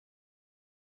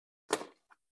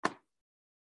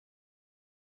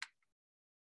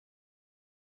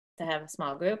to have a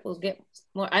small group. We'll get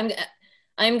more. I'm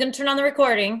going to turn on the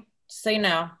recording, just so you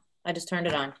know. I just turned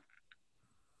it on.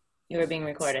 You were being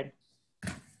recorded.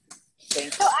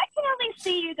 Thanks. So I can only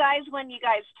see you guys when you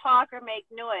guys talk or make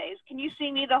noise. Can you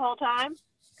see me the whole time?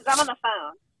 Because I'm on the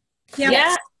phone.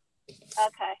 Yeah.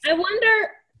 Okay. I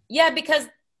wonder, because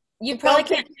you probably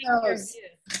can't take your view.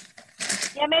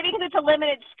 Yeah, maybe because it's a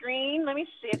limited screen. Let me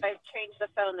see if I've changed the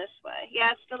phone this way.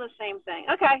 Yeah, it's still the same thing.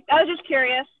 Okay, I was just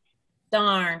curious.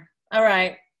 Darn. All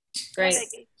right. Great.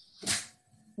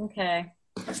 Okay.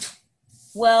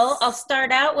 Well, I'll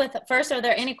start out with, first, are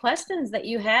there any questions that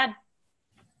you had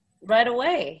right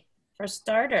away for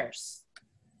starters?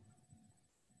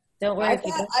 Don't worry. I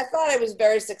thought I was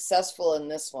very successful in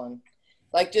this one,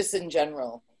 like just in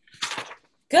general.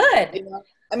 Good. You know?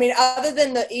 I mean, other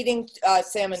than the eating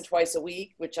salmon twice a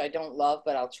week, which I don't love,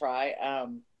 but I'll try.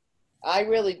 I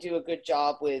really do a good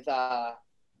job with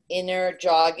inner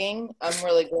jogging. I'm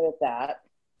really good at that.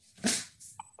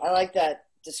 I like that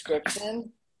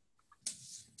description.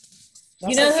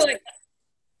 You know who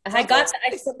I got? I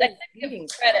give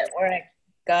credit where I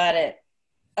got it.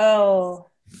 Oh,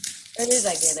 where did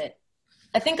I get it?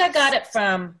 I think I got it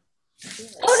from.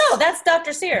 Oh no, that's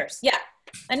Dr. Sears. Yeah,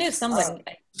 I knew someone.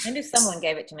 I knew someone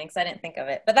gave it to me because I didn't think of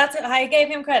it. But that's it. I gave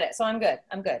him credit, so I'm good.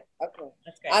 I'm good. Okay,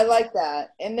 that's great. I like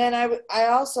that. And then I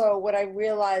also what I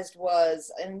realized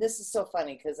was, and this is so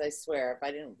funny because I swear if I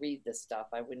didn't read this stuff,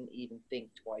 I wouldn't even think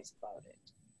twice about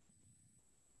it.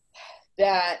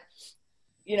 That.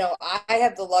 You know, I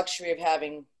have the luxury of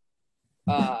having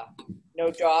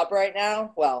no job right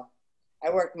now. Well,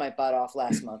 I worked my butt off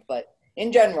last month, but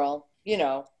in general, you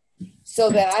know,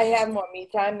 so that I have more me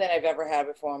time than I've ever had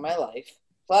before in my life.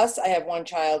 Plus, I have one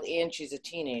child and she's a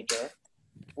teenager,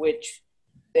 which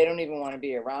they don't even want to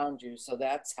be around you, so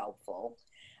that's helpful.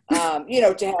 You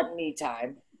know, to have me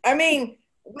time. I mean,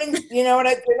 when you know,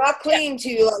 they're not clinging to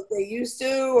you like they used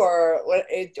to, or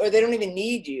they don't even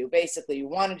need you. Basically, you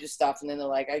want to do stuff, and then they're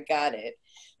like, "I got it."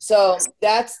 So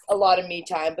that's a lot of me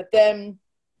time. But then,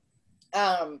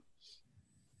 I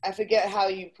forget how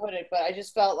you put it, but I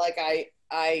just felt like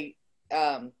I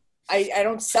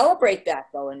don't celebrate that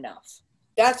though enough.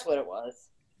 That's what it was.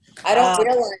 I don't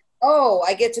realize. Oh,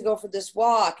 I get to go for this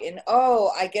walk, and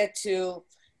I get to,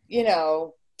 you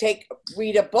know.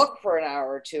 Read a book for an hour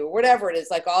or two, whatever it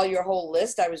is, like all your whole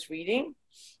list I was reading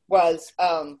was,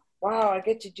 wow, I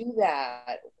get to do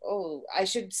that. Oh, I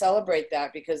should celebrate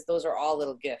that because those are all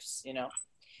little gifts, you know?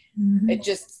 Mm-hmm. It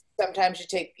just, sometimes you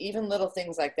take even little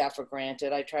things like that for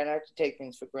granted. I try not to take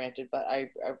things for granted, but I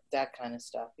that kind of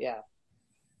stuff. Yeah.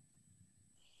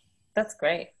 That's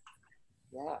great.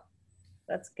 Yeah.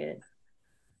 That's good.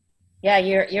 Yeah.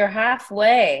 You're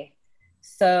halfway.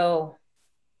 So.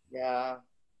 Yeah.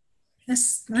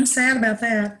 I'm sad about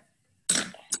that.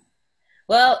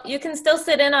 Well, you can still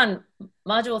sit in on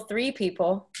module 3,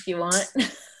 people, if you want.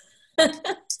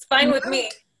 It's fine with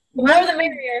me. The more the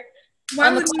merrier.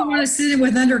 Why would you want to sit in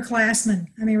with underclassmen?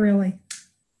 I mean, really.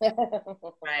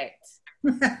 Right.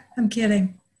 I'm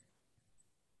kidding.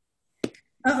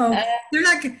 They're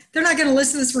not going to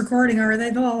listen to this recording, are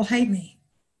they? They'll all hate me.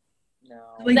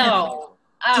 No.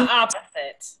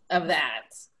 Opposite of that.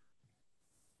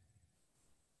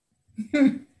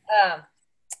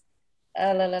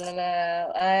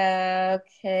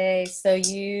 Okay, so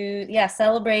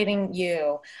celebrating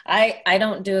you. I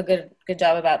don't do a good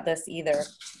job about this either,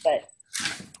 but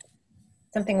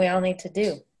something we all need to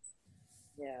do.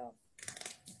 Yeah.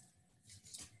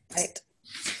 Right.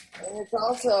 And it's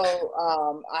also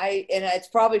it's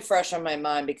probably fresh on my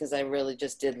mind because I really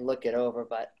just did look it over,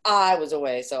 but I was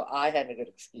away, so I had a good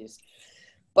excuse.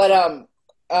 But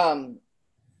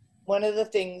one of the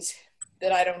things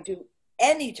that I don't do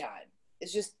anytime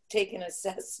is just take an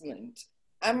assessment.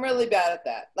 I'm really bad at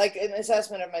that, like an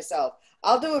assessment of myself.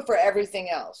 I'll do it for everything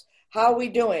else. How are we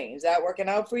doing? Is that working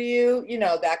out for you? You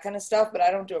know, that kind of stuff, but I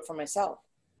don't do it for myself.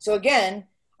 So again,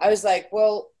 I was like,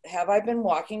 well, have I been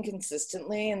walking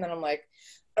consistently? And then I'm like,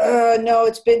 no,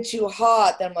 it's been too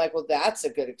hot. Then I'm like, well, that's a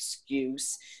good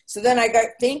excuse. So then I got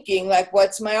thinking, like,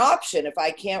 what's my option? If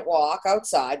I can't walk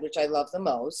outside, which I love the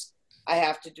most, I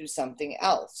have to do something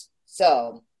else.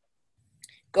 So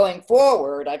going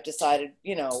forward, I've decided,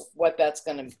 you know, what that's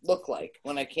going to look like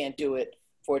when I can't do it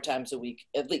 4 times a week,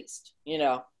 at least, you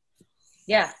know?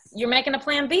 Yeah. You're making a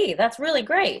plan B. That's really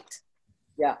great.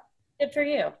 Yeah. Good for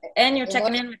you. And you're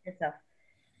checking in with yourself.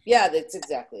 Yeah, that's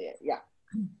exactly it. Yeah.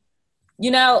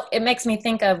 You know, it makes me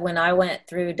think of when I went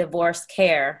through divorce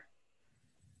care,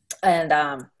 and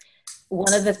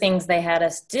one of the things they had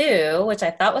us do, which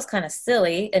I thought was kind of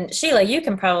silly, and Sheila, you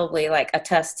can probably like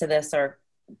attest to this or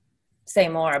say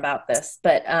more about this,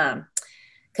 but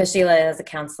because Sheila has a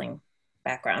counseling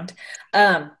background.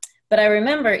 But I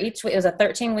remember each week, it was a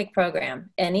 13-week program,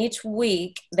 and each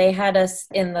week they had us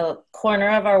in the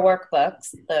corner of our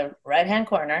workbooks, the right-hand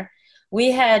corner,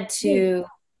 we had to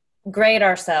grade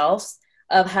ourselves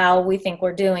of how we think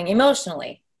we're doing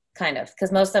emotionally, kind of,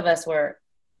 because most of us were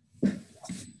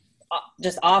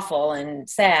just awful and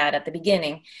sad at the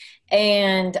beginning.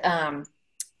 And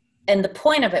the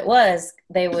point of it was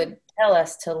they would tell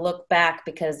us to look back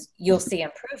because you'll see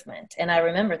improvement. And I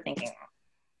remember thinking,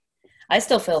 I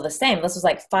still feel the same. This was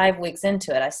like 5 weeks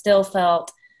into it. I still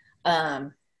felt,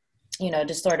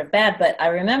 just sort of bad. But I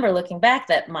remember looking back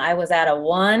that I was at a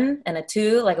 1 and a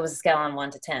 2, like it was a scale on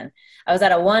 1 to 10. I was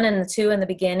at a 1 and a 2 in the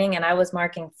beginning, and I was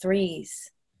marking 3s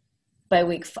by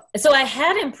week 5. So I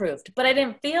had improved, but I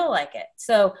didn't feel like it.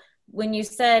 So when you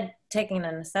said taking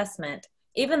an assessment,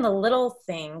 even the little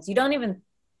things, you don't even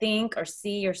think or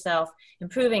see yourself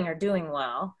improving or doing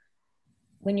well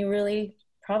when you really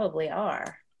probably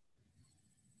are.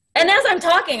 And as I'm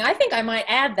talking, I think I might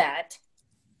add that.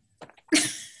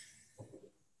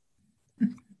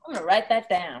 I'm going to write that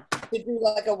down. To do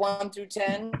like a 1 through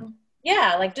 10?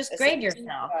 Yeah, like just grade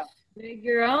yourself. Grade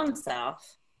your own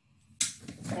self.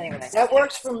 Anyway. That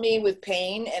works for me with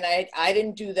pain, and I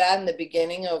didn't do that in the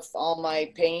beginning of all my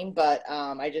pain, but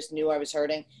I just knew I was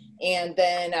hurting. And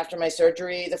then after my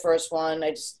surgery, the first one,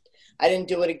 I didn't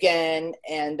do it again.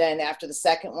 And then after the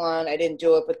second one, I didn't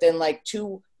do it. But then like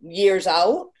 2 years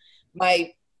out,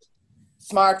 my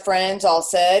smart friends all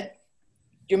said,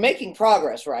 "You're making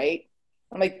progress, right?"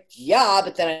 I'm like, "Yeah,"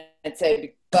 but then I'd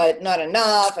say, "But not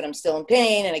enough, and I'm still in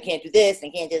pain, and I can't do this,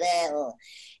 and I can't do that."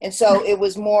 And so it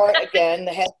was more, again,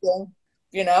 the head thing,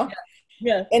 Yeah.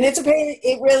 And it's a pain.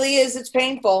 It really is. It's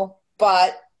painful,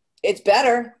 but it's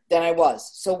better than I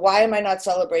was. So why am I not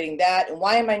celebrating that? And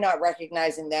why am I not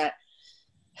recognizing that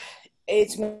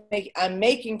I'm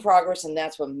making progress, and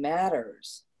that's what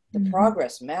matters. The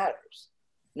progress matters,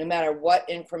 no matter what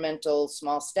incremental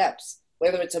small steps,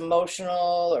 whether it's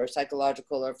emotional or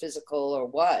psychological or physical or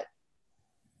what.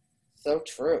 So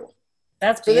true.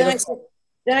 That's beautiful. So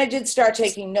then I did start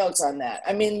taking notes on that.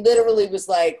 I mean, literally was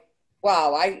like,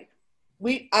 wow, I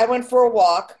went for a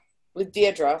walk with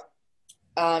Deirdre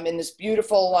in this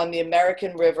beautiful, on the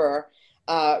American River,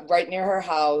 right near her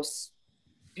house,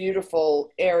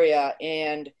 beautiful area.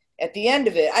 And at the end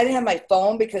of it, I didn't have my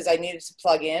phone because I needed to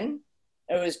plug in.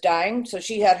 It was dying. So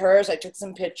she had hers. I took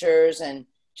some pictures, and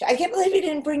I can't believe you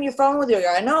didn't bring your phone with you.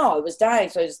 I know, it was dying.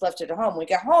 So I just left it at home. We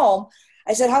got home.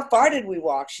 I said, "How far did we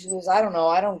walk?" She says, "I don't know.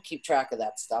 I don't keep track of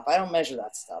that stuff. I don't measure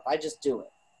that stuff. I just do it."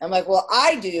 I'm like, "Well,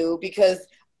 I do, because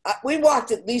we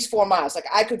walked at least 4 miles. Like,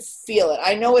 I could feel it.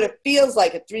 I know what it feels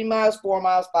like at 3 miles, 4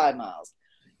 miles, 5 miles,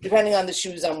 depending on the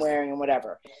shoes I'm wearing and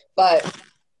whatever." But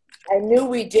I knew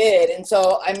we did. And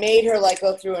so I made her like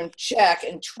go through and check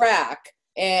and track.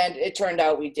 And it turned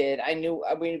out we did. I knew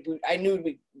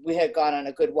we had gone on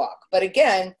a good walk. But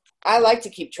again, I like to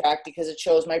keep track because it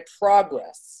shows my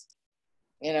progress,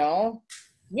 Yeah,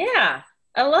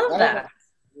 I love that.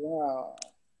 Yeah.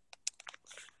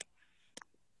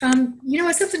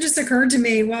 Something just occurred to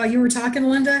me while you were talking,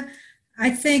 Linda.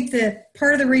 I think that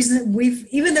part of the reason that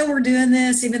even though we're doing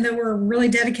this, even though we're really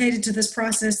dedicated to this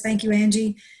process, thank you,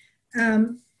 Angie.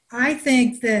 I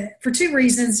think that for 2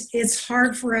 reasons, it's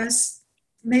hard for us,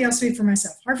 maybe I'll speak for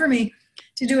myself, hard for me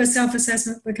to do a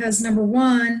self-assessment because, number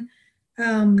one,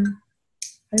 I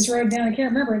just wrote it down, I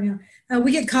can't remember right now.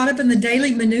 We get caught up in the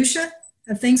daily minutia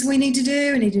of things we need to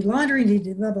do. We need to do laundry, we need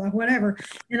to do blah, blah, whatever.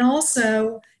 And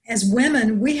also, as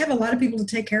women, we have a lot of people to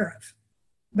take care of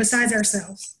besides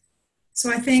ourselves. So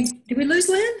I think, did we lose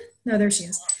Lynn? No, there she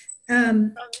is.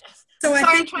 Sorry,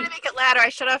 I'm trying to make it louder. I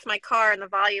shut off my car and the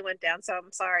volume went down, so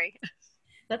I'm sorry.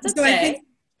 That's okay. So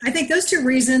I think those 2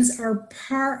 reasons are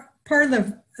part of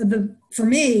the for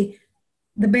me,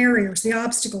 the barriers, the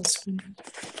obstacles.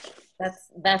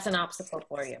 That's an obstacle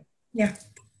for you. Yeah.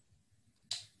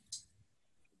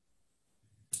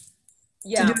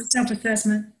 Yeah. To do a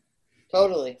self-assessment.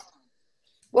 Totally.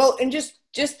 Well, and just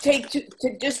take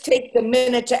the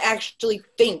minute to actually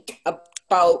think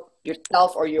about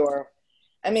yourself or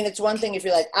it's one thing if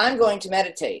you're like, I'm going to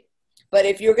meditate. But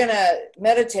if you're going to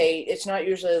meditate, it's not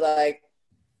usually like,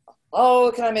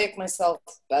 oh, can I make myself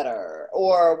better?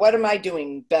 Or what am I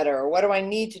doing better? Or what do I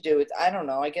need to do? I don't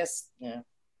know. I guess,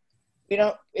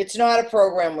 it's not a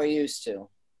program we're used to.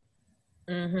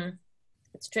 Mm-hmm.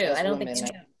 It's true. I don't think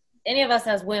any of us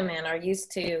as women are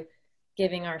used to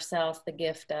giving ourselves the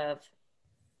gift of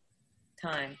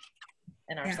time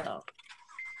and ourselves.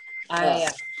 I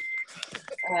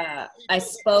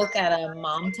spoke at a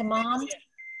mom-to-mom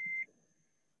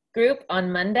group on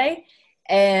Monday,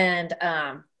 And,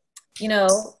 you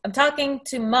know, I'm talking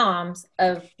to moms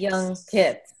of young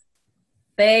kids.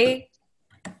 They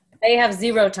have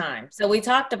zero time. So we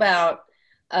talked about,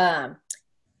 the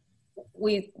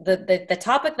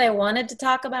topic they wanted to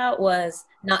talk about was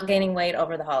not gaining weight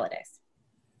over the holidays.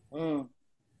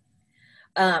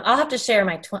 I'll have to share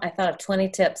I thought of 20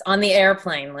 tips on the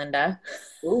airplane, Linda.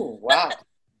 Ooh, wow.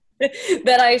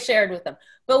 That I shared with them.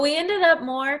 But we ended up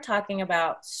more talking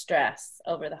about stress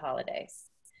over the holidays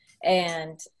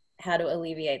and how to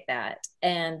alleviate that.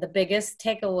 And the biggest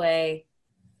takeaway,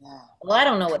 well, I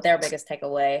don't know what their biggest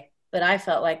takeaway, but I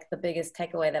felt like the biggest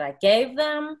takeaway that I gave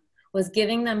them was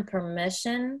giving them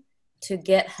permission to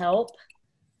get help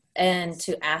and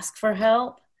to ask for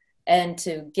help and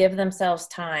to give themselves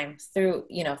time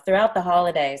throughout the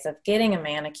holidays of getting a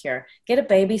manicure, get a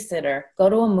babysitter, go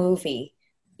to a movie,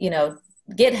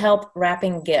 get help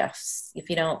wrapping gifts. If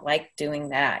you don't like doing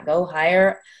that, go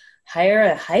hire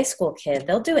a high school kid.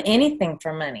 They'll do anything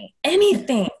for money.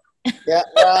 Anything. Yeah,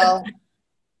 well,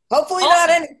 hopefully not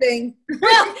anything.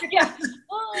 Well, yeah.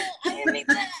 Oh, I didn't mean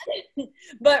that.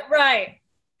 But right.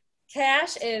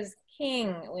 Cash is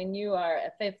king when you are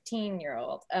a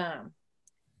 15-year-old.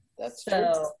 That's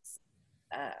true.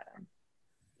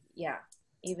 Yeah,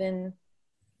 even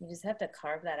you just have to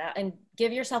carve that out and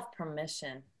give yourself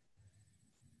permission.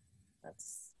 But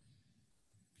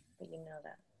you know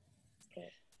that.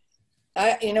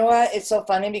 You know what? It's so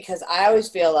funny because I always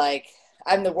feel like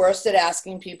I'm the worst at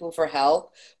asking people for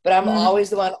help, but I'm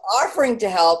always the one offering to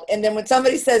help. And then when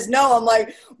somebody says no, I'm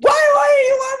like, why do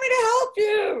you want me to help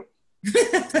you?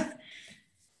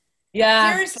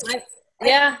 Yeah. Seriously.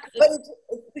 Yeah. But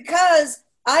it's because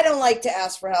I don't like to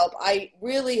ask for help. I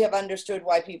really have understood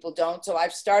why people don't. So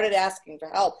I've started asking for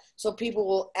help so people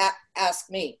will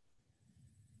ask me.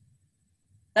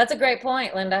 That's a great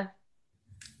point, Linda.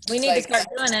 We need to start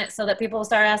doing it so that people will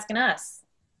start asking us.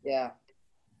 Yeah.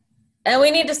 And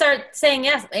we need to start saying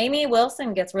yes. Amy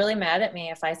Wilson gets really mad at me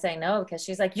if I say no because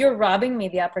she's like, you're robbing me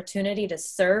the opportunity to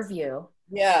serve you.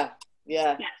 Yeah.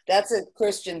 Yeah. That's a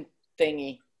Christian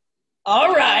thingy.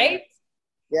 All right.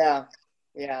 Yeah.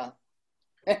 Yeah.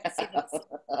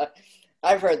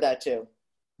 I've heard that too.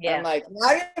 Yeah. I'm like,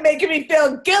 now you're making me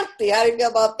feel guilty. How do you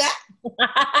feel about that?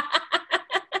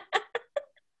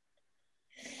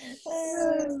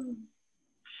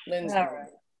 Lindsay. All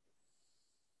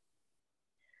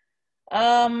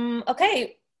right.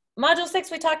 Okay. Module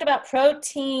 6, we talked about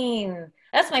protein.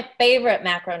 That's my favorite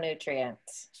macronutrient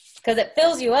because it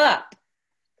fills you up.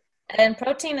 And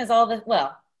protein is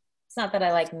it's not that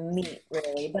I like meat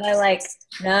really, but I like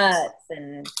nuts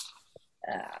and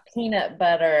peanut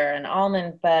butter and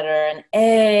almond butter and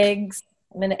eggs.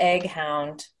 I'm an egg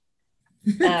hound.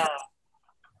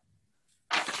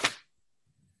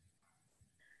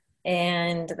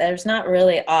 And there's not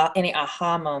really any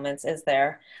aha moments, is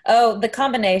there? Oh, the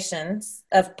combinations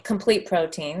of complete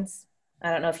proteins.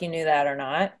 I don't know if you knew that or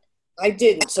not. I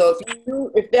didn't. So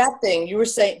if that thing you were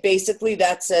saying, basically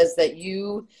that says that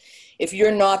if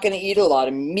you're not going to eat a lot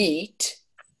of meat,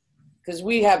 because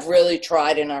we have really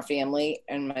tried in our family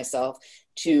and myself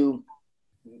to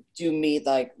do meat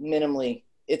like minimally.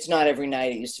 It's not every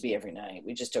night. It used to be every night.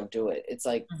 We just don't do it. It's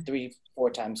like 3-4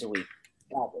 times a week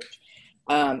average.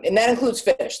 And that includes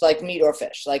fish, like meat or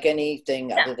fish, like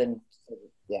anything other than,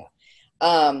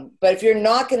 but if you're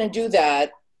not going to do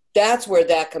that, that's where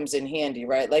that comes in handy,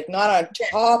 right? Like not on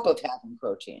top of having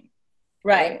protein.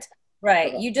 Right.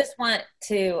 Okay. You just want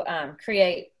to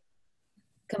create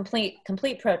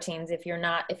complete proteins if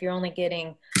you're only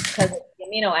getting, because the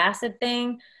amino acid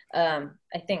thing, I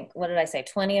think, what did I say,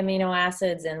 20 amino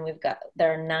acids, and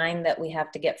there are 9 that we have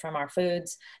to get from our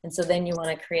foods. And so then you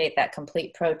want to create that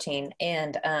complete protein.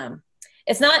 And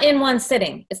it's not in one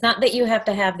sitting. It's not that you have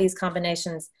to have these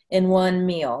combinations in one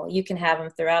meal. You can have them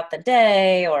throughout the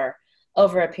day or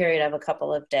over a period of a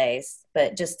couple of days,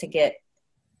 but just to get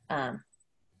that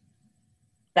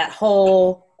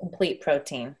whole complete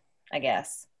protein, I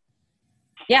guess.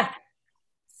 Yeah.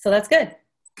 So that's good.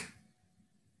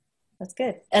 That's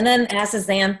good. And then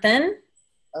astaxanthin.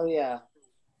 Oh yeah.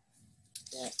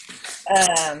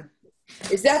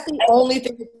 Is that the only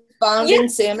thing that's found in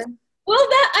salmon? Well,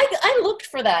 I looked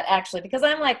for that actually because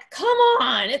I'm like, come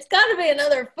on, it's got to be in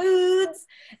other foods,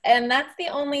 and that's the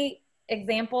only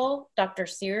example Dr.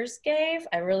 Sears gave.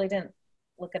 I really didn't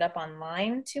look it up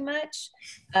online too much,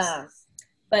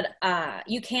 but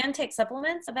you can take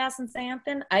supplements of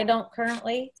astaxanthin. I don't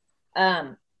currently.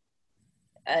 And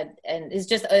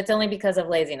it's only because of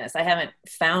laziness. I haven't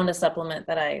found a supplement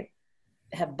that I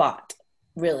have bought,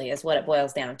 really, is what it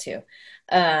boils down to.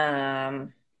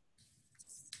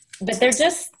 But they're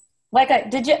just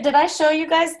Did I show you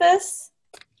guys this?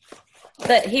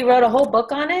 That he wrote a whole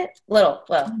book on it?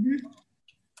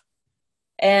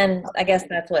 And I guess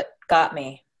that's what got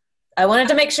me. I wanted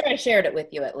to make sure I shared it with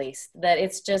you at least, that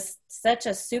it's just such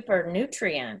a super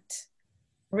nutrient,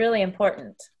 really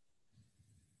important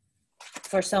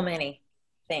for so many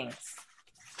things.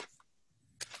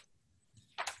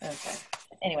 Okay.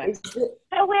 Anyway.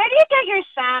 So where do you get your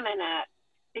salmon at?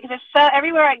 Because it's so,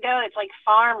 everywhere I go, it's like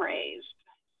farm raised.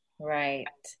 Right.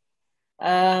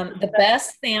 The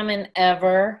best salmon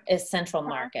ever is Central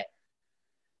Market.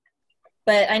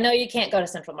 But I know you can't go to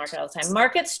Central Market all the time.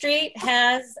 Market Street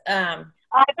has... I've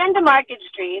been to Market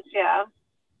Streets, yeah.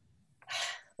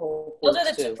 Those are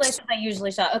the two places I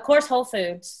usually shop. Of course, Whole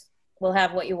Foods will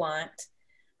have what you want.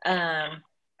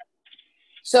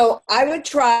 So I would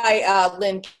try,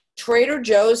 Lynn, Trader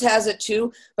Joe's has it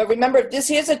too. But remember,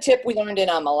 here's a tip we learned in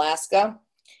Alaska.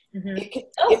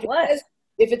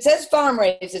 If it says farm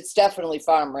raised, it's definitely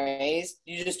farm raised.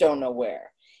 You just don't know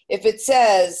where. If it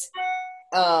says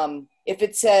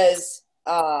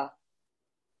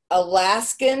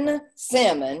Alaskan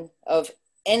salmon of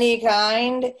any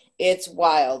kind, it's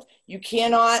wild. You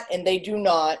cannot, and they do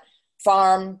not,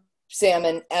 farm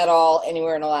salmon at all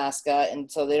anywhere in Alaska,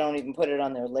 and so they don't even put it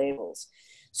on their labels.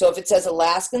 So if it says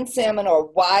Alaskan salmon or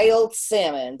wild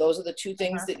salmon, those are the two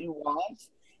things that you want.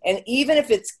 And even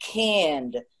if it's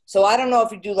canned, so I don't know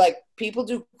if you do, like, people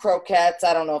do croquettes.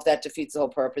 I don't know if that defeats the whole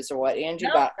purpose or what, Angie.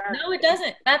 No, it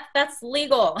doesn't. That's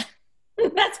legal.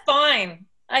 That's fine.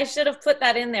 I should have put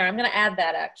that in there. I'm going to add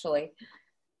that, actually.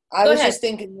 I was just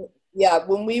thinking, yeah,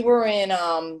 when we were in,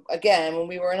 when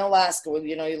we were in Alaska,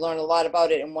 you learn a lot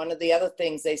about it. And one of the other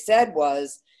things they said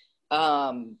was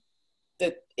and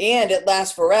it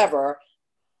lasts forever.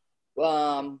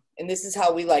 And this is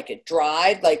how we like it.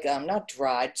 Dried, like, not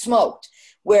dried, smoked.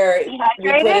 Where we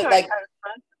put it like,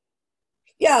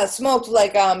 smoked,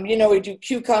 like, we do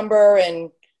cucumber,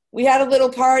 and we had a little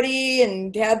party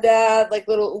and had that, like,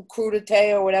 little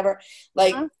crudité or whatever,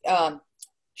 like,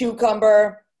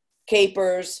 cucumber,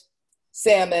 capers,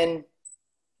 salmon,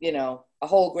 a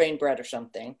whole grain bread or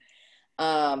something.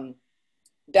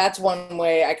 That's one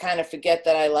way I kind of forget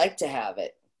that I like to have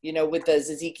it, with the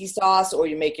tzatziki sauce, or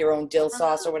you make your own dill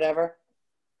sauce or whatever,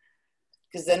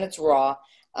 because then it's raw.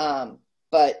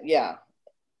 But yeah,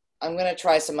 I'm going to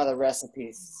try some other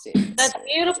recipes. That's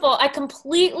beautiful. I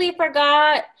completely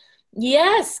forgot.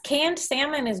 Yes, canned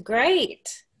salmon is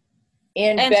great.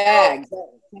 And bags.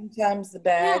 Sometimes the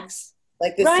bags,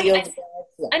 like the sealed bags.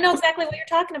 I know exactly what you're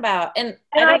talking about. And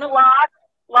I don't know.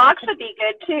 Lox would be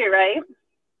good too, right?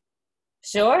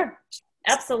 Sure.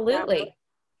 Absolutely.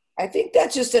 I think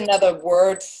that's just another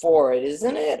word for it,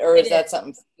 isn't it? Or is that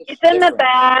something It's different? In the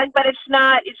bag, but it's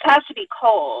not. It has to be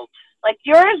cold. Like,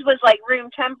 yours was like room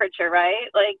temperature, right?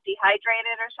 Like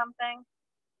dehydrated or something,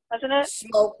 wasn't it?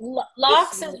 Smoked.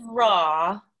 Lox is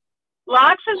raw.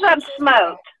 Lox is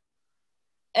smoked.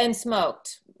 And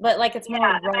smoked, but like it's more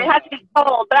raw. It has to be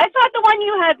cold. But I thought the one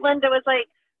you had, Linda, was like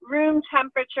room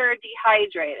temperature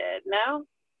dehydrated. No.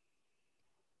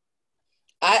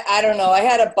 I don't know. I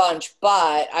had a bunch,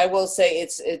 but I will say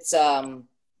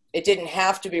it didn't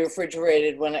have to be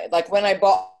refrigerated when I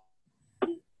bought.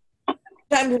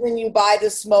 Sometimes when you buy the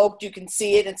smoked, you can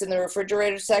see it. It's in the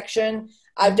refrigerator section.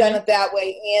 I've done it that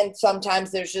way, and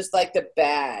sometimes there's just like the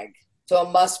bag, so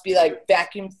it must be like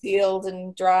vacuum sealed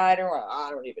and dried, or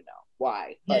I don't even know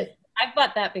why. But I've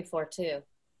bought that before too.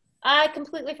 I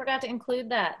completely forgot to include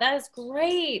that. That is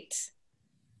great.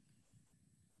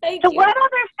 Thank you. So what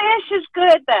other fish is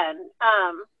good then?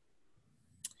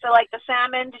 So like the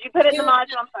salmon. Did you put it in the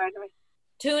module? I'm sorry.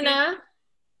 Tuna.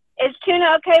 Is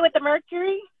tuna okay with the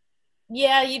mercury?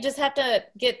 Yeah, you just have to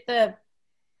get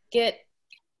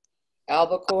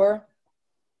albacore.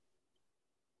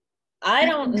 I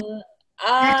don't.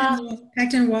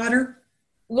 Packed in water.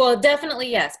 Well, definitely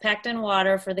yes, packed in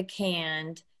water for the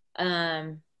canned.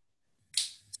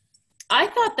 I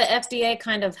thought the FDA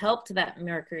kind of helped that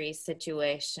mercury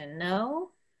situation.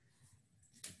 No,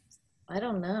 I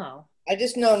don't know. I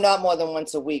just know not more than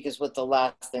once a week is what the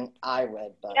last thing I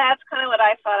read. But yeah, that's kind of what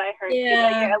I thought I heard.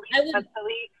 Yeah, at least once a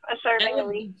week, a serving a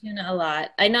week. Tuna a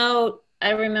lot. I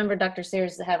remember Dr.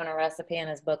 Sears having a recipe in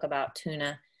his book about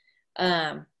tuna.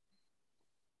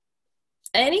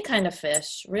 Any kind of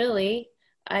fish, really.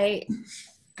 I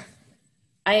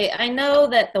know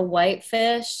that the white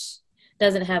fish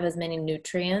doesn't have as many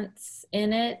nutrients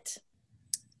in it.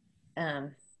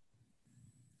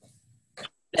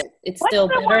 But it's still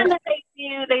better. What's the one that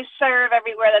they serve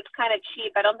everywhere that's kind of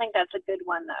cheap? I don't think that's a good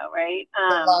one though, right?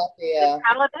 Tilapia.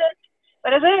 Halibut?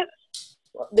 What is it?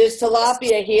 There's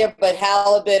tilapia here, but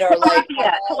halibut are like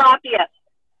tilapia.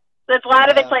 So it's a lot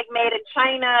of it's like made in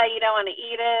China. You don't want to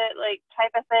eat it, like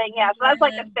type of thing. Yeah, so that's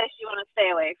like a fish you want to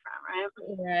stay away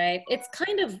from, right? Right. It's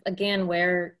kind of again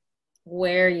where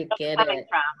you get it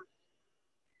from.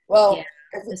 Well, yeah,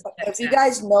 if you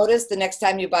guys notice, the next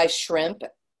time you buy shrimp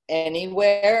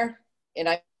anywhere, and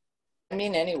I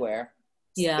mean anywhere,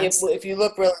 yeah, if you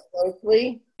look really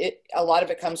closely, a lot of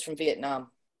it comes from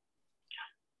Vietnam.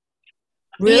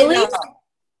 Really? Vietnam.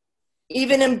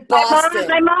 Even in Boston.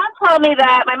 My mom told me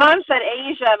that. My mom said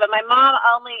Asia, but my mom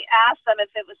only asked them if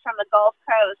it was from the Gulf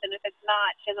Coast, and if it's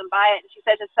not, she doesn't buy it. And she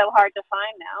says it's so hard to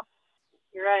find now.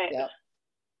 You're right. Yep.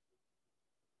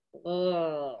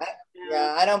 Oh.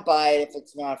 Yeah, I don't buy it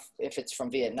if it's from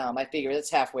Vietnam. I figure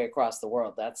it's halfway across the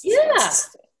world. That's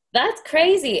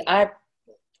crazy. I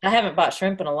haven't bought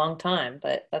shrimp in a long time,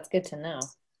 but that's good to know.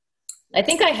 I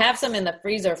think I have some in the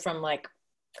freezer from like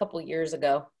a couple years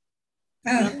ago.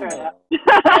 Oh.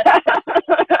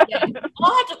 Yeah.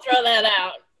 I'll have to throw that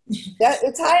out.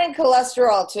 It's high in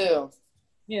cholesterol too.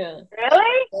 Yeah.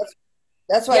 Really?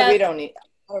 That's why we don't eat.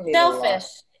 Shellfish.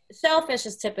 Shellfish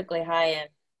is typically high in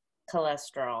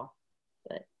cholesterol,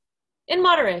 but in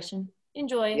moderation.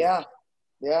 Enjoy it. Yeah,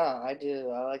 I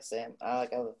do. I like salmon. I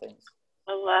like other things.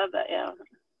 I love that. Yeah.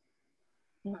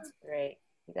 That's great,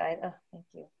 you guys. Oh, thank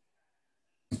you.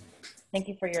 Thank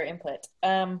you for your input.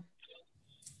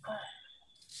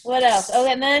 What else? Oh,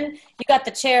 and then you got the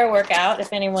chair workout,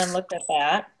 if anyone looked at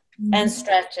that, and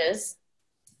stretches.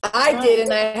 I did,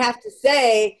 and I have to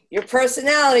say, your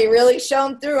personality really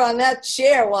shone through on that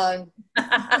chair one.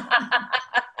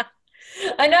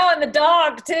 I know, and the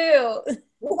dog, too.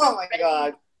 Oh, my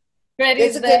God.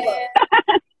 Freddie's there.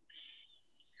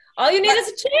 All you need is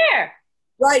a chair.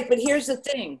 Right, but here's the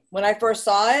thing. When I first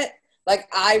saw it,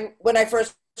 when I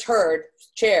first heard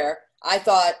chair, I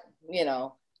thought,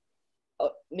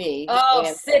 me.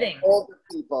 Oh, sitting. Older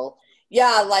people.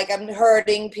 Yeah, like I'm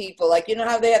hurting people. Like, you know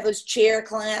how they have those chair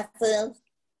classes?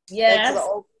 Yes.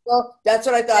 That's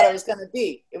what I thought it was going to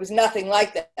be. It was nothing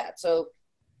like that. So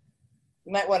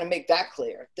you might want to make that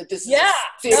clear. That this is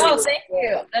thank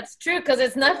you. That's true, because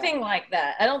it's nothing like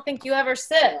that. I don't think you ever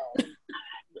sit.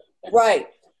 Right.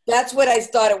 That's what I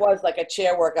thought it was, like a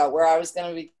chair workout where I was going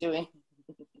to be doing.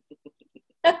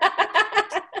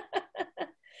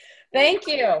 Thank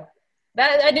you.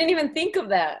 That I didn't even think of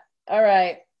that. All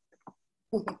right.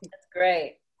 That's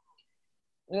great.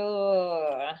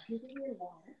 Ugh.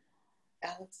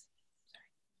 Alex.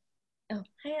 Oh,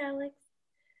 hi,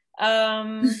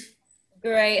 Alex.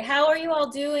 Great. How are you all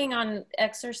doing on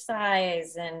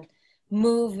exercise and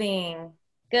moving?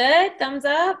 Good? Thumbs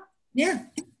up? Yeah.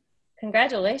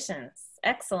 Congratulations.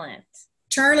 Excellent.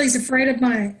 Charlie's afraid of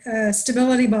my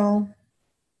stability ball.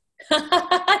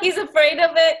 He's afraid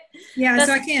of it. Yeah,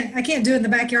 so I can't do it in the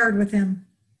backyard with him.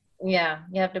 Yeah,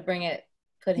 you have to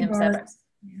put him separate.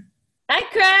 Yeah. Hi,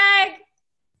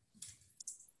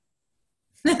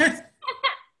 Craig.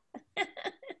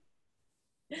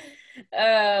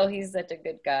 Oh, he's such a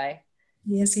good guy.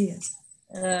 Yes, he is.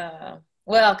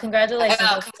 Well,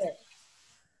 congratulations.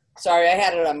 Sorry, I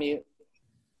had it on mute.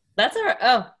 That's all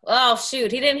right. Oh,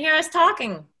 shoot. He didn't hear us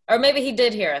talking. Or maybe he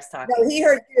did hear us talking. No, he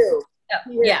heard you. Oh,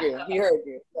 He heard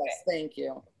you. Yes, thank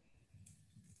you.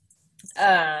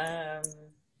 And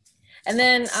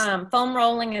then foam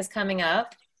rolling is coming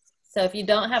up. So if you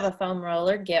don't have a foam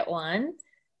roller, get one.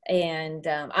 And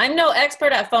I'm no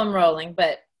expert at foam rolling,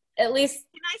 but at least.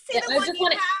 Can I see the one you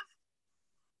have?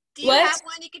 Do you have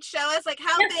one you could show us? Like,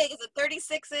 how big? Is it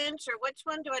 36 inch or which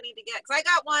one do I need to get? Because I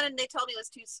got one and they told me it was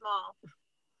too small.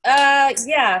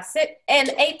 Yeah,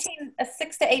 a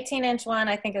 6 to 18 inch one,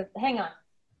 I think. Hang on.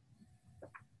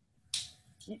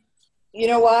 You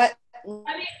know what?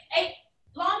 I mean,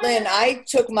 Lynn, I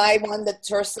took my one that's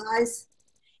her size,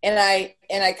 and I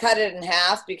cut it in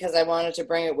half because I wanted to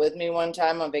bring it with me one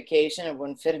time on vacation. It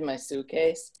wouldn't fit in my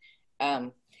suitcase.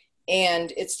 And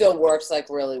it still works like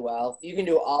really well. You can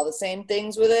do all the same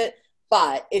things with it,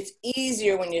 but it's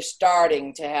easier when you're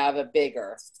starting to have a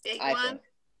bigger. Big one? Think.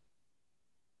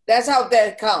 That's how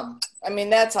they come. I mean,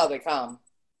 that's how they come.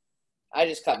 I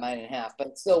just cut mine in half, but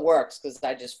it still works because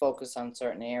I just focus on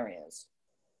certain areas.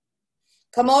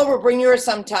 Come over, bring yours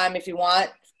sometime if you want.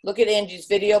 Look at Angie's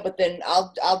video, but then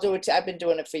I'll do it. I've been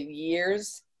doing it for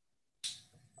years.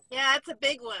 Yeah, it's a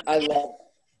big one. I love it.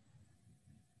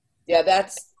 Yeah,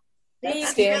 that's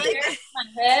standard.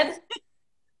 Really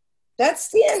That's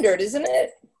standard, isn't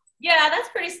it? Yeah, that's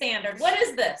pretty standard. What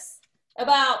is this?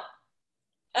 About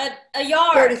a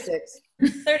yard. 36.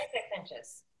 36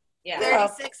 inches. Yeah.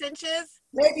 36 inches?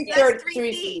 Maybe That's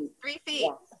 33 feet. 3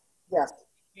 feet. Yeah.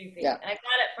 Yeah. I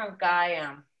got it from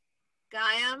Gaiam.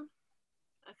 Gaiam?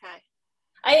 Okay.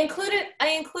 I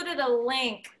included a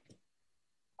link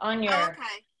on your. Oh,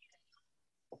 okay.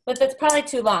 But that's probably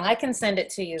too long. I can send it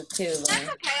to you too, Lynn. That's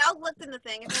okay. I'll look in the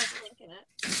thing if it has a link in it.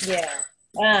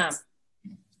 Yeah.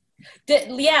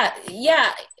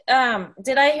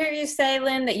 Did I hear you say,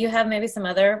 Lynn, that you have maybe some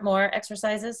other more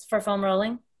exercises for foam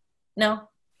rolling? No?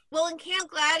 Well, in Camp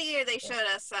Gladiator, they showed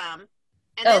us some.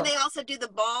 And then they also do the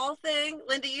ball thing.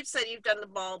 Linda, you've said you've done the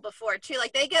ball before too.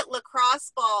 Like they get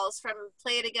lacrosse balls from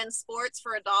Play It Again Sports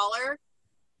for $1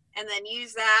 and then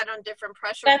use that on different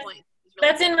pressure points. Really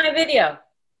that's cool. In my video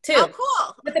too. Oh,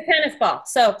 cool. With the tennis ball.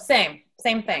 So same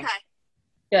thing. Okay.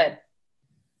 Good.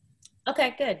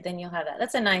 Okay, good. Then you'll have that.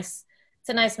 It's a nice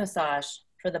massage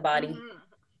for the body. Mm-hmm.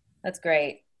 That's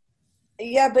great.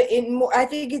 Yeah, but I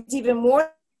think it's even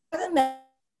more than that.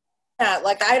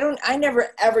 Like I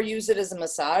never ever use it as a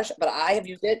massage, but I have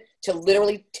used it to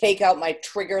literally take out my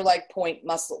trigger like point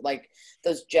muscle, like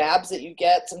those jabs that you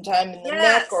get sometime in the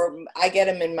neck, or I get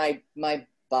them in my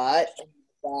butt and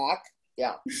back.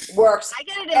 Yeah, works. I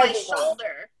get it in my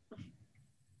shoulder.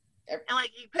 And like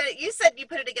you said you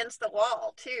put it against the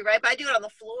wall too, right? But I do it on the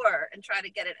floor and try to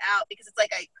get it out because it's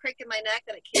like I crick in my neck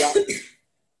and it can't.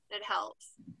 It helps.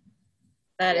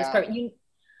 That is perfect.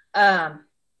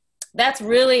 That's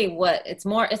really what it's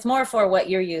more for what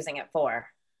you're using it for.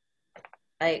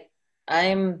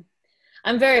 I'm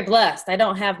very blessed. I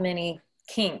don't have many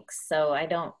kinks, so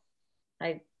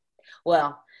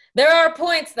there are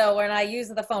points though when I use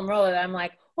the foam roller that I'm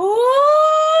like,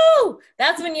 ooh,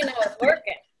 that's when you know it's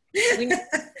working. When you do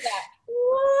that,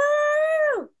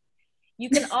 woo! You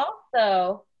can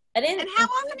also and how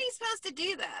often are you supposed to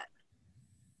do that?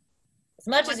 As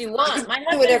much as you want. My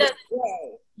husband does.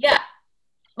 Yeah.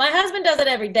 My husband does it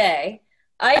every day.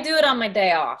 I do it on my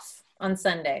day off on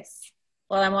Sundays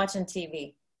while I'm watching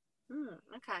TV.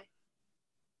 Okay.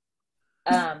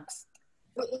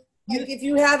 If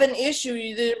you have an issue,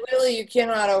 you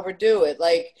cannot overdo it.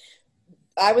 Like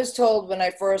I was told when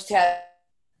I first had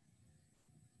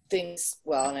things,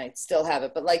 well, and I still have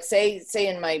it, but like say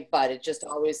in my butt, it's just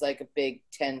always like a big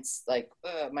tense, like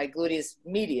my gluteus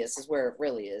medius is where it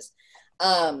really is.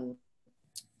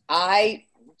 I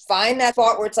find that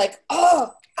spot where it's like,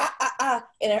 and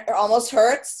it almost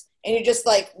hurts, and you just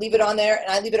like leave it on there, and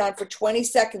I leave it on for 20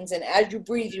 seconds, and as you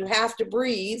breathe, you have to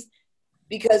breathe,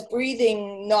 because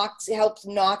breathing knocks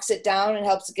it down and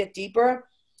helps it get deeper.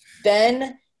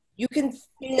 Then you can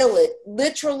feel it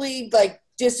literally like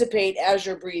dissipate as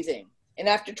you're breathing, and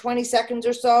after 20 seconds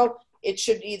or so, it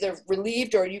should either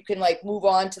relieved or you can like move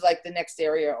on to like the next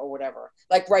area or whatever,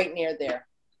 like right near there.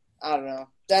 I don't know.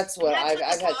 That's what I've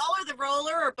had. The ball or the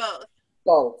roller or both?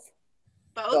 Both.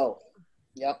 Both?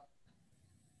 Yep.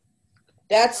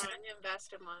 That's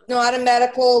not a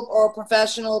medical or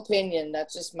professional opinion.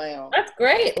 That's just my own. That's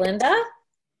great, Linda.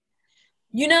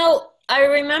 You know, I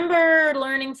remember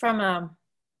learning from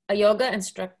a yoga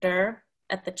instructor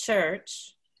at the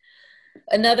church.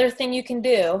 Another thing you can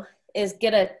do is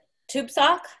get a tube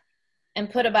sock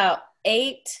and put about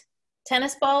 8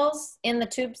 tennis balls in the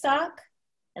tube sock,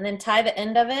 and then tie the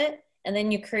end of it, and then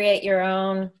you create your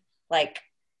own like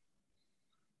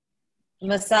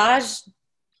massage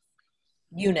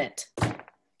unit,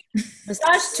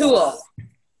 massage tool.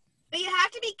 But you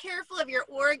have to be careful of your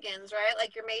organs, right?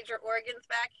 Like your major organs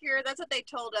back here. That's what they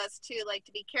told us too, like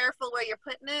to be careful where you're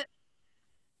putting it.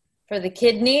 For the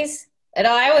kidneys? And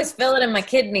I always feel it in my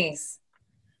kidneys.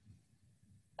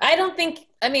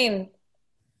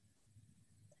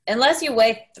 Unless you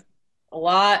weigh a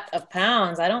lot of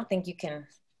pounds, I don't think you can,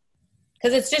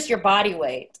 because it's just your body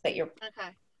weight that you're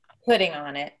putting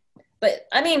on it. But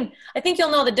I think you'll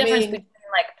know the difference between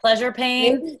like pleasure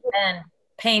pain and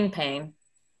pain.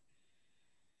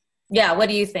 Yeah, what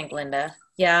do you think, Linda?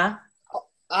 Yeah?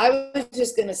 I was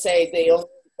just going to say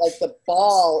like the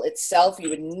ball itself, you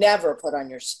would never put on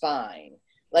your spine.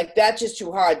 Like that's just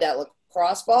too hard. That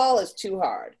lacrosse ball is too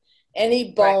hard.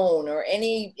 Any bone or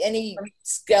any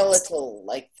skeletal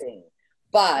like thing.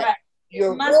 But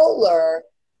your roller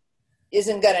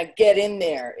isn't going to get in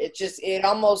there.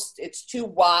 It's too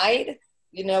wide.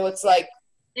 You know, it's like.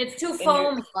 It's too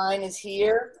foamy. Your spine is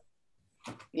here.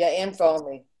 Yeah, and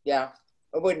foamy. Yeah.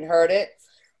 It wouldn't hurt it.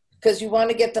 Because you want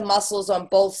to get the muscles on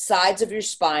both sides of your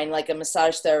spine, like a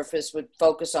massage therapist would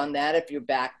focus on that if your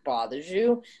back bothers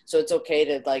you. So it's okay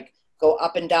to like go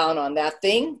up and down on that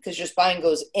thing because your spine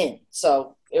goes in.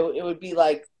 So it would be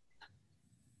like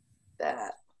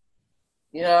that.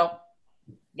 You know?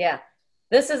 Yeah.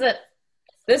 This is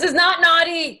not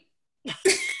naughty.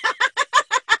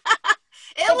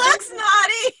 It looks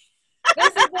naughty.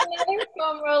 This is another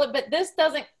foam roller, but this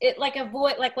doesn't, it like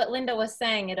avoid, like what Linda was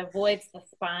saying, it avoids the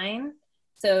spine.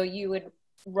 So you would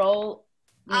roll,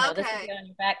 this would go on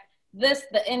your back. This,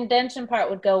 the indentation part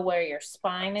would go where your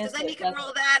spine is. So then you can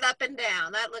roll that up and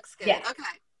down. That looks good. Yeah. Okay.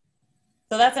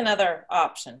 So that's another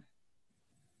option.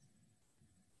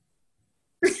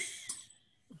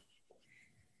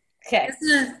 Okay.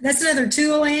 That's another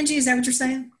tool, Angie. Is that what you're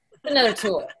saying? Another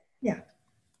tool. Yeah.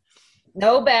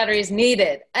 No batteries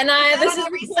needed. And this is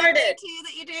every recorded. Sunday too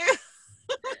that you do?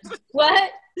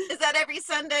 What? Is that every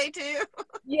Sunday too?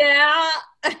 Yeah.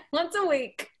 Once a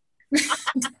week.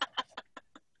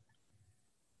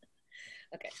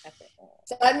 Okay. That's it.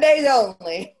 Sundays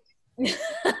only.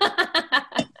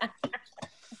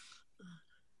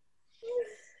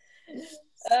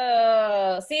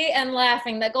 Oh, see, and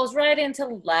laughing. That goes right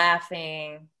into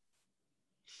laughing.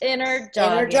 Inner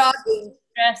jogging.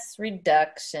 Stress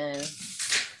reduction.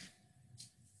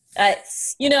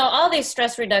 All these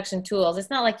stress reduction tools, it's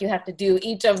not like you have to do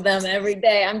each of them every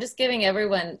day. I'm just giving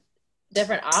everyone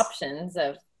different options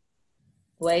of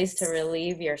ways to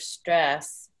relieve your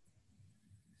stress.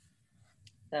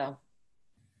 So.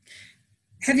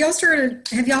 Have y'all started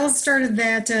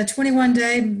that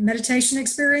 21-day meditation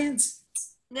experience?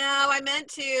 No, I meant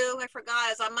to. I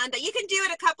forgot. It's on Monday. You can do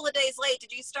it a couple of days late.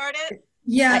 Did you start it?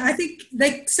 Yeah, I think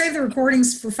they save the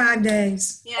recordings for 5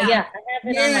 days. Yeah. I have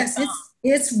it on my phone.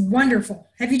 It's wonderful.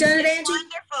 Have you done it, Angie?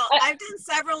 Wonderful. I've done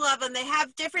several of them. They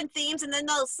have different themes, and then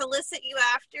they'll solicit you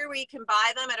after where you can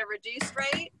buy them at a reduced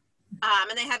rate.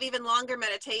 And they have even longer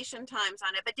meditation times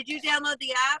on it. But did you download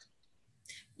the app?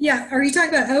 Yeah. Are you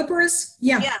talking about Oprah's?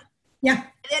 Yeah. Yeah.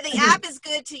 The app is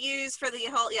good to use for the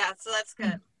whole, so that's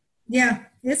good. Yeah.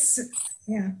 It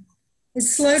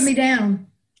slowed me down.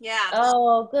 Yeah.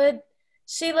 Oh, good.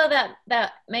 Sheila,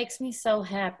 that makes me so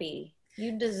happy.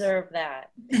 You deserve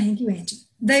that. Thank you, Angie.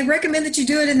 They recommend that you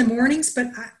do it in the mornings, but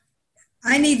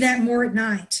I need that more at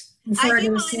night before I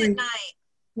go to sleep. At night.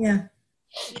 Yeah.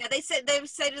 Yeah, they say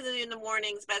to do in the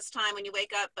mornings best time when you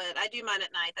wake up, but I do mine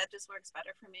at night. That just works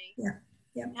better for me. Yeah.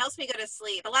 Yeah. It helps me go to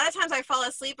sleep. A lot of times I fall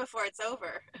asleep before it's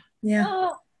over. Yeah.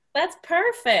 Oh, that's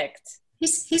perfect.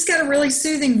 He's got a really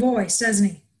soothing voice, doesn't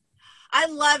he? I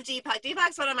love Deepak.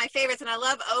 Deepak's one of my favorites, and I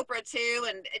love Oprah too.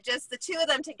 And just the two of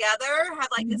them together have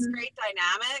like this great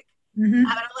dynamic. Mm-hmm.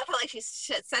 I love how like she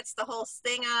sets the whole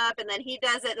thing up, and then he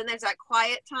does it. And there's that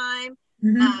quiet time.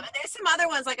 Mm-hmm. And there's some other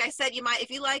ones, like I said,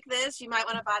 if you like this, you might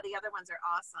want to buy the other ones. They're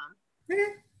awesome.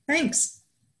 Okay, thanks.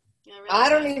 Yeah, really I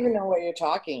don't even know what you're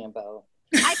talking about.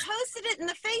 I posted it in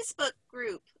the Facebook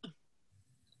group.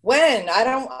 When?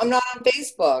 I'm not on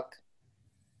Facebook.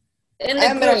 In I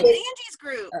haven't been on Angie's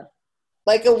group.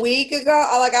 Like a week ago?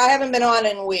 Like I haven't been on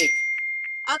in a week.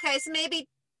 Okay, so maybe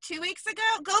 2 weeks ago?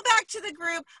 Go back to the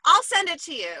group. I'll send it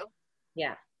to you.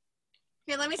 Yeah.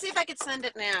 Here, let me see if I could send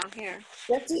it now. Here.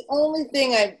 That's the only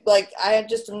thing I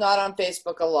just am not on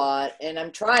Facebook a lot, and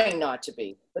I'm trying not to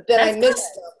be. But then I miss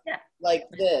stuff like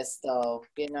this, though,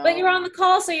 But you're on the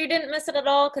call, so you didn't miss it at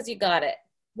all because you got it.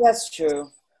 That's true.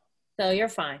 So you're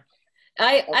fine.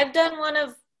 I've done one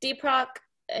of Deepak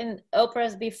and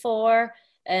Oprah's before,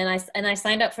 and I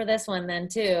signed up for this one then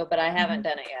too, but I haven't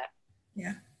done it yet.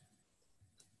 Yeah.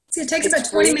 See, it takes about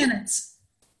 20 minutes.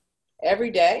 Every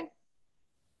day?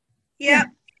 Yeah,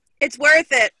 it's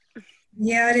worth it.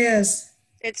 Yeah, it is.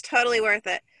 It's totally worth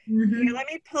it. Mm-hmm. Here, let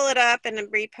me pull it up and then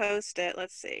repost it.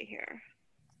 Let's see here.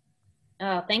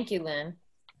 Oh, thank you, Lynn.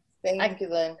 Thank you,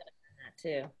 Lynn. That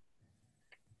too.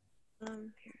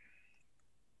 Here.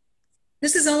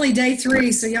 This is only day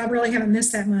 3, so y'all really haven't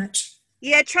missed that much.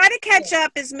 Yeah, try to catch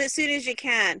up as soon as you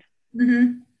can.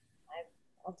 Mm-hmm.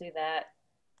 I'll do that.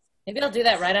 Maybe I'll do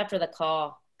that right after the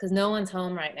call because no one's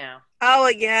home right now. Oh,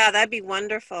 yeah, that'd be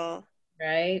wonderful.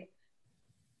 Right?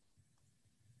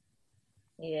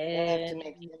 Yeah.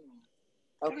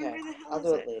 Okay, I'll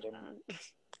do it later. I'm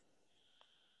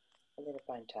going to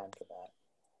find time for that.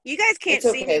 You guys can't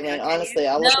it's see okay, me. Lynn. Honestly,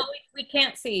 No, we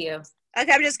can't see you.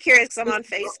 Okay, I'm just curious because I'm on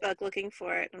Facebook looking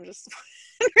for it. I'm just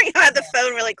wondering. I have the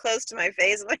phone really close to my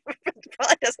face. It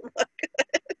probably doesn't look good.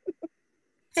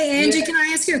 Hey, Angie, can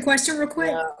I ask you a question real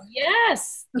quick?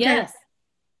 Yes. Okay. Yes.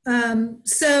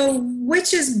 So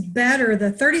which is better,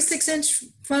 the 36-inch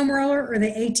foam roller or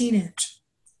the 18-inch?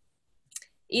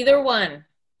 Either one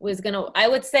I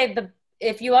would say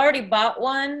if you already bought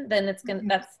one, then that's fine.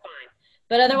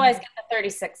 But otherwise get the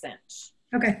 36-inch.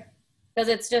 Okay.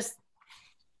 Because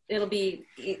it'll be,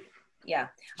 yeah.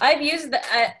 I've used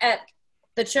at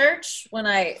the church when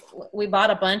we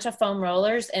bought a bunch of foam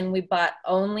rollers and we bought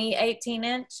only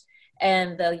 18-inch,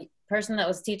 and the person that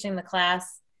was teaching the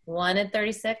class wanted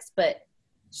 36, but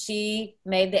she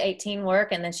made the 18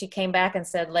 work, and then she came back and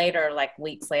said later, like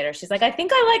weeks later, she's like, I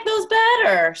think I like those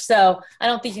better. So I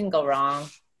don't think you can go wrong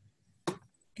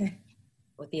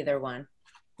with either one.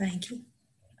 Thank you.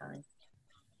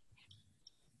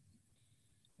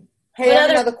 Hey, I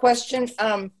have another question.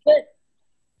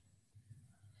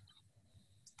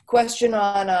 Question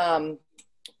on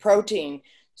protein.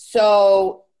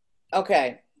 So,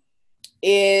 okay,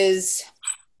 there's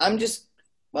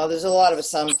a lot of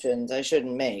assumptions I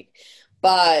shouldn't make,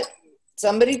 but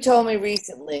somebody told me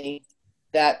recently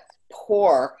that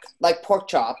pork, like pork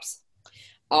chops,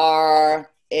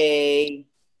 are a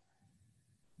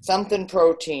something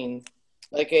protein,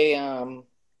 like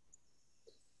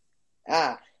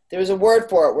there's a word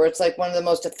for it where it's like one of the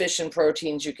most efficient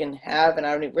proteins you can have, and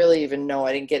I don't really even know.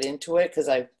 I didn't get into it because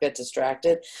I get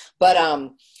distracted. But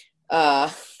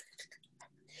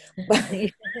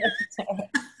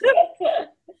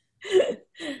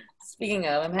Speaking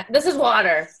of, this is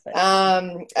water.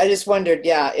 I just wondered,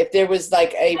 if there was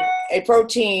like a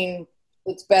protein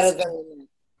that's better than.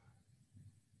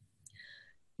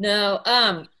 No,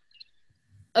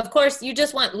 of course, you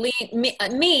just want lean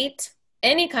meat.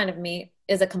 Any kind of meat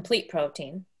is a complete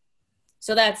protein.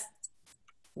 So that's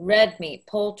red meat,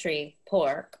 poultry,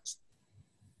 pork.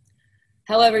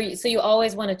 However, so you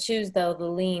always want to choose, though, the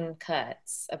lean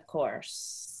cuts, of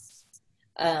course.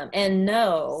 And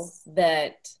know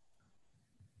that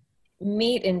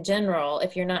meat in general,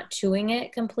 if you're not chewing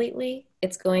it completely,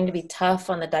 it's going to be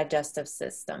tough on the digestive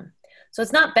system. So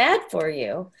it's not bad for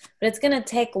you, but it's going to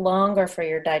take longer for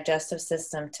your digestive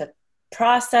system to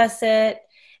process it,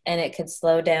 and it could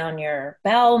slow down your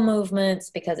bowel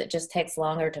movements because it just takes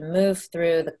longer to move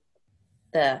through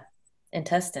the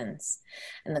intestines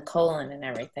and the colon and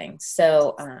everything.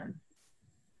 So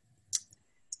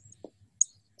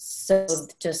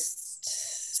just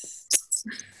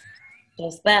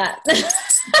that.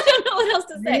 I don't know what else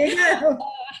to say. There you go.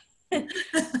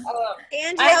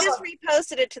 Angie, I just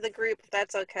reposted it to the group, if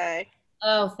that's okay.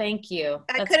 Oh, thank you.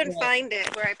 I couldn't find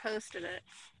it where I posted it.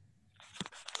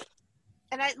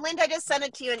 And Linda, I just sent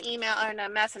it to you an email or in a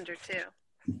messenger too.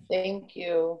 Thank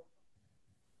you.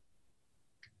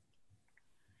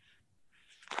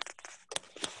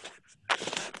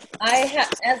 I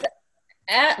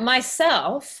have,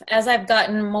 myself, as I've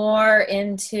gotten more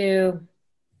into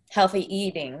healthy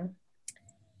eating,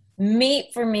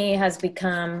 meat for me has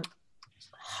become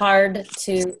hard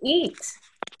to eat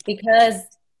because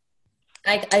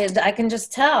I can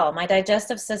just tell my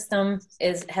digestive system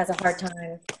has a hard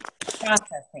time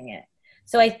processing it.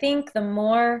 So I think the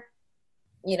more,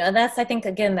 that's, I think,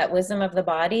 again, that wisdom of the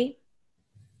body.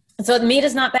 So meat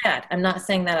is not bad. I'm not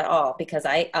saying that at all because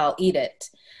I'll eat it.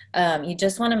 You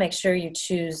just want to make sure you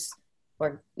choose,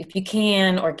 or if you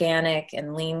can, organic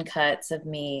and lean cuts of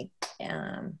meat.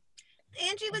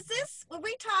 Angie, were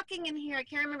we talking in here? I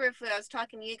can't remember if I was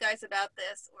talking to you guys about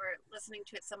this or listening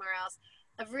to it somewhere else,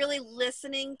 of really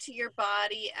listening to your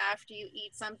body after you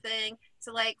eat something.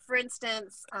 So like, for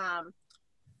instance,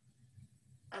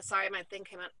 sorry, my thing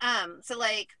came on. So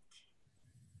like,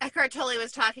 Eckhart Tolle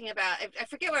was talking about, I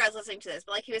forget where I was listening to this,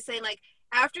 but like he was saying, like,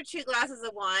 after 2 glasses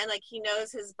of wine, like he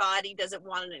knows his body doesn't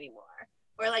want it anymore.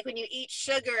 Or like when you eat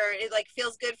sugar, it like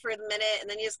feels good for a minute and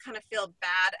then you just kind of feel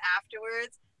bad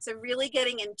afterwards. So really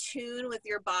getting in tune with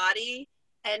your body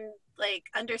and like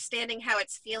understanding how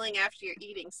it's feeling after you're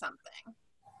eating something.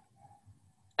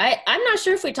 I'm not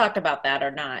sure if we talked about that or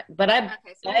not, but I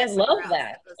love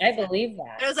that. I believe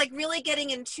that. But it was like really getting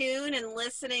in tune and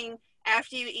listening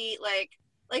after you eat, like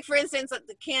for instance, like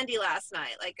the candy last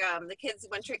night, like the kids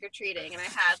went trick-or-treating and I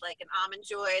had like an Almond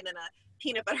Joy and then a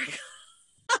peanut butter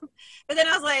cup. But then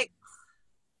I was like,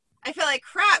 I feel like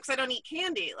crap because I don't eat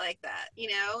candy like that,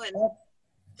 and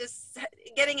just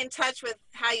getting in touch with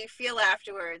how you feel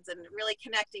afterwards and really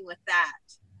connecting with that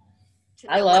to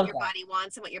know what your body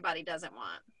wants and what your body doesn't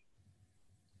want.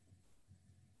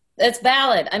 That's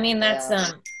valid. I mean, that's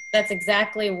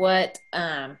exactly what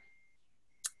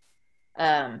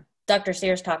Dr.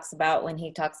 Sears talks about when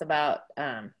he talks about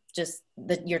just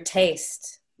your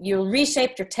taste. You'll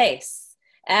reshape your taste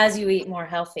as you eat more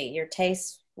healthy. Your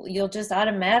taste, you'll just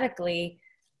automatically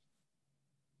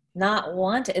not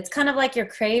want it. It's kind of like your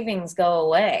cravings go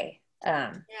away.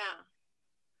 Yeah.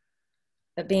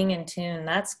 But being in tune,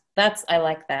 that's I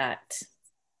like that.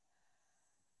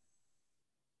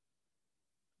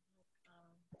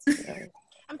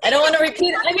 I don't want to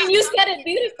repeat it. I mean, you said it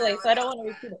beautifully, so I don't want to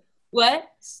repeat it. What?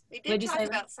 We did talk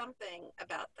about something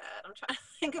about that. I'm trying to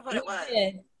think of what it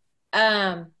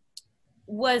was.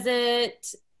 Was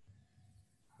it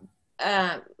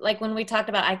like when we talked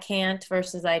about I can't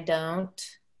versus I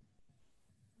don't?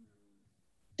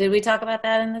 Did we talk about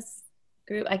that in this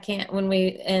group? I can't, when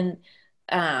we, and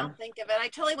I don't think of it. I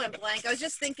totally went blank. I was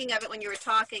just thinking of it when you were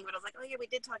talking, but I was like, oh yeah, we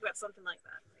did talk about something like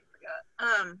that. I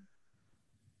forgot.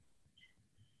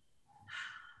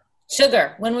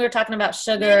 Sugar. When we were talking about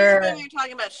sugar. Maybe when we were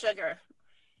talking about sugar.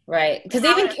 Right. Because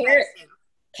even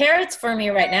carrots for me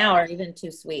right now are even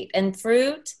too sweet. And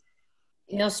fruit,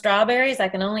 you know, strawberries, I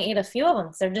can only eat a few of them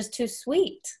because they're just too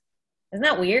sweet. Isn't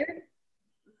that weird?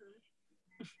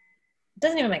 Mm-hmm. It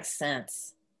doesn't even make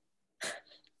sense.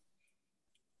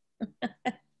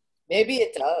 Maybe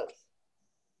it does.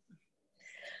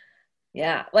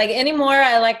 Yeah. Like anymore,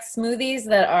 I like smoothies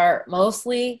that are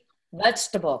mostly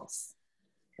vegetables.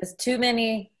 Because too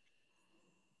many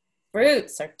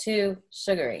fruits are too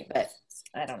sugary. But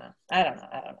I don't know.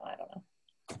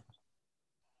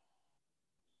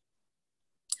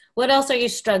 What else are you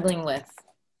struggling with?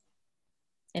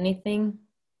 Anything?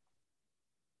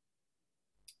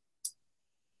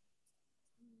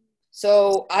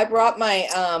 So I brought my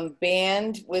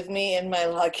band with me in my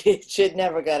luggage. It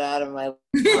never got out of my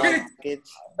luggage.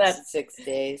 That's 6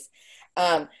 days.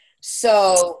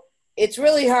 So it's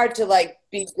really hard to like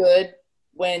be good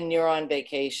when you're on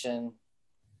vacation.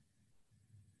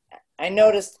 I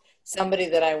noticed somebody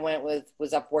that I went with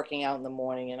was up working out in the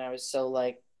morning, and I was so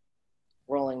like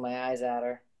rolling my eyes at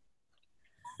her.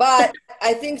 But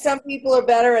I think some people are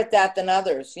better at that than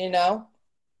others, you know?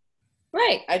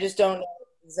 Right. I just don't know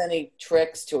if there's any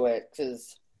tricks to it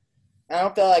because I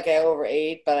don't feel like I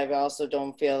overate, but I also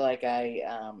don't feel like I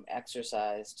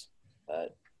exercised.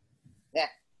 But yeah.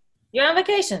 You're on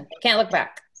vacation. Can't look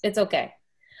back. It's okay.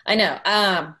 I know.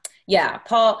 Yeah,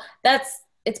 Paul,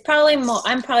 it's probably more,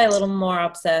 I'm probably a little more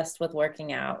obsessed with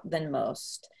working out than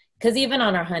most. Because even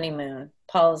on our honeymoon,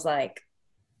 Paul's like,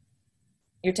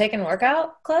 you're taking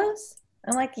workout clothes?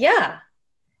 I'm like, yeah.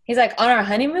 He's like, on our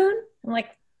honeymoon? I'm like,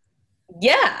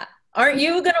 yeah. Aren't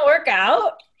you going to work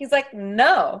out? He's like,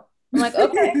 no. I'm like,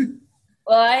 okay.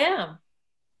 Well, I am.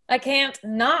 I can't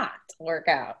not work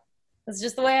out. It's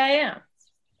just the way I am.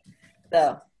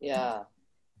 So. Yeah.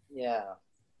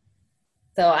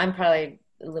 So I'm probably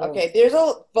a little. Okay, there's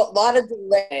a lot of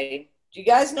delay. Do you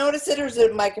guys notice it, or is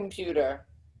it my computer?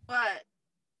 What?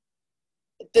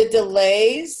 The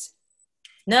delays.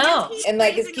 No. And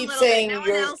like it keeps saying no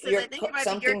you're I think it might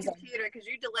be your computer because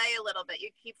you delay a little bit. You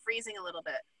keep freezing a little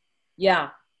bit. Yeah.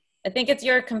 I think it's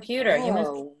your computer. Oh. You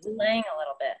must be delaying a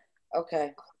little bit.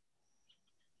 Okay.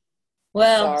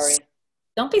 Well, sorry.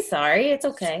 Don't be sorry. It's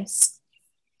okay.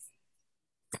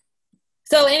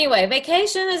 So anyway,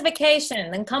 vacation is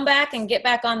vacation. Then come back and get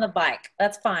back on the bike.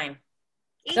 That's fine.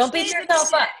 Don't beat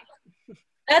yourself up.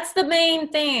 That's the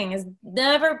main thing, is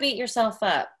never beat yourself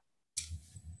up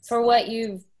for what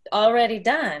you've already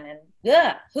done. And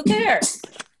yeah, who cares?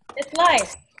 It's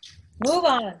life. Move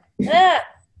on. Yeah.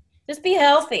 Just be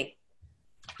healthy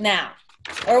now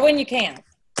or when you can.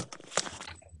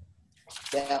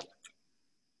 Yeah.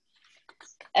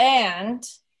 And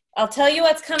I'll tell you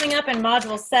what's coming up in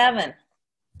Module 7.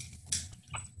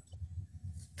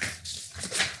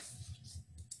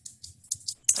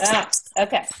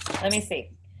 Okay. Let me see.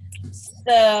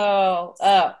 So,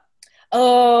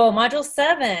 Module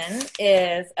 7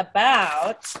 is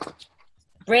about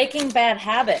breaking bad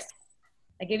habits.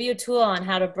 I give you a tool on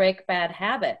how to break bad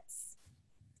habits.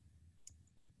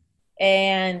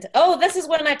 And, this is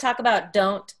when I talk about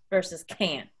don't versus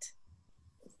can't.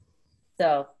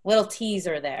 So, little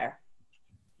teaser there.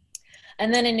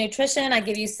 And then in nutrition, I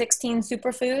give you 16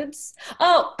 superfoods.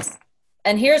 Oh,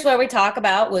 and here's where we talk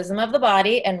about wisdom of the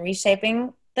body and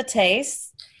reshaping the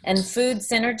taste and food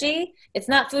synergy. It's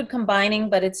not food combining,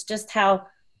 but it's just how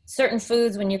certain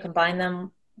foods, when you combine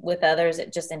them with others,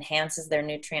 it just enhances their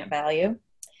nutrient value.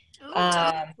 Oh,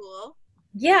 that's cool.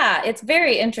 Yeah, it's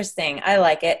very interesting. I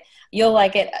like it. You'll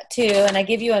like it too. And I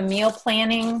give you a meal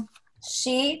planning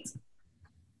sheet,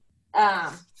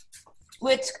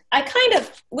 which I kind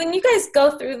of, when you guys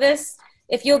go through this,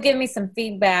 if you'll give me some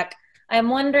feedback, I'm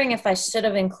wondering if I should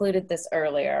have included this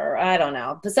earlier. I don't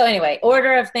know. So anyway,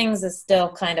 order of things is still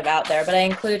kind of out there, but I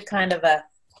include kind of a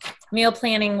meal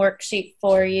planning worksheet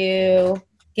for you.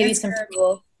 Give you some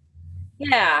tools.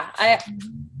 Yeah,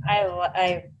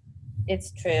 I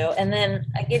it's true. And then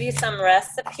I give you some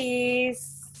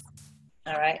recipes.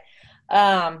 All right.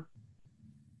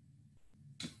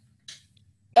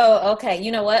 Okay.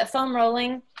 You know what? Foam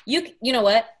rolling. You know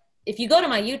what? If you go to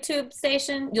my YouTube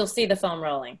station, you'll see the foam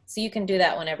rolling. So you can do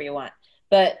that whenever you want.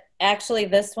 But actually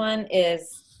this one is,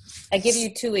 I give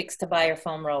you 2 weeks to buy your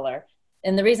foam roller.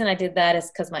 And the reason I did that is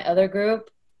because my other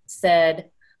group said,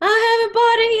 I haven't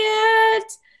bought it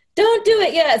yet. don't do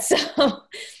it yet. So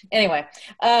anyway,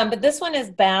 but this one is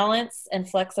balance and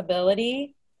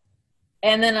flexibility.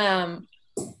 And then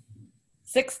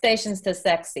 6 stations to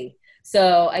sexy.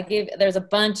 So there's a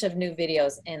bunch of new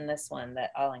videos in this one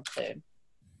that I'll include.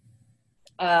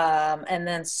 And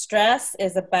then stress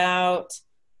is about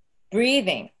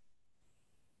breathing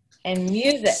and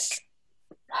music.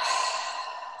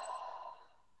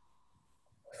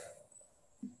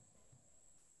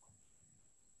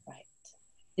 Right.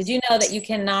 Did you know that you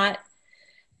cannot,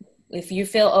 if you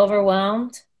feel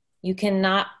overwhelmed,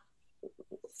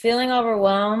 feeling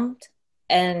overwhelmed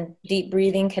and deep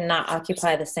breathing cannot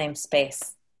occupy the same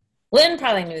space? Lynn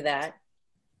probably knew that.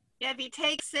 Yeah, if you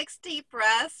take 6 deep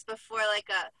breaths before like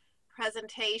a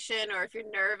presentation, or if you're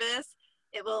nervous,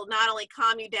 it will not only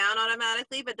calm you down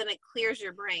automatically, but then it clears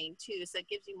your brain too, so it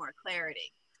gives you more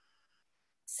clarity.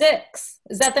 6.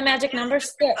 Is that the magic number?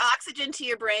 6. Oxygen to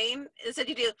your brain. So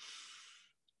you do,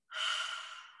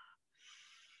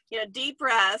 deep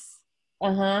breaths.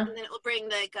 And then it will bring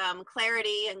like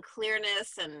clarity and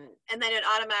clearness, and then it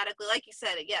automatically, like you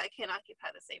said, it can occupy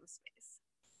the same space.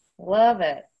 Love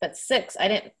it. But 6, I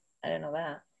didn't know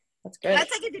that. That's great.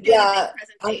 That's like if you're doing a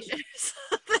big presentation or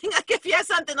something, like if you have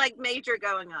something like major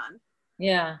going on.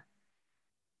 Yeah.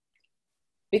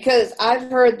 Because I've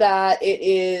heard that it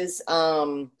is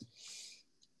not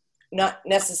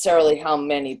necessarily how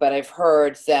many, but I've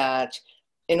heard that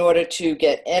in order to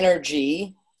get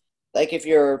energy, like if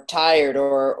you're tired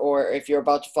or if you're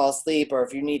about to fall asleep, or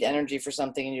if you need energy for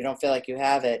something and you don't feel like you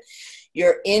have it,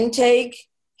 your intake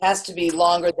has to be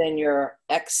longer than your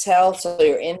exhale. So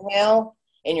your inhale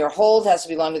and your hold has to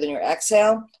be longer than your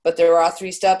exhale. But there are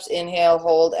 3 steps: inhale,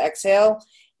 hold, exhale.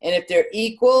 And if they're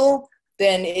equal,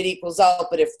 then it equals out.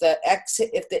 But if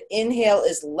the inhale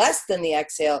is less than the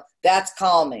exhale, that's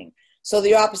calming. So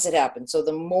the opposite happens. So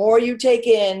the more you take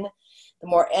in, the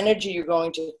more energy you're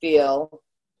going to feel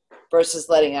versus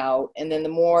letting out. And then the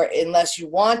more, unless you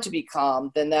want to be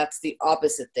calm, then that's the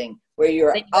opposite thing, where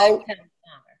you're out.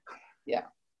 Yeah.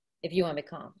 If you want to be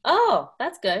calm. Oh,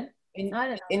 that's good.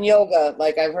 In yoga,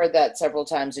 like I've heard that several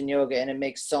times in yoga, and it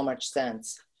makes so much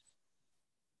sense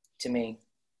to me.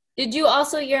 Did you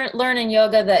also learn in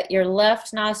yoga that your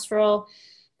left nostril,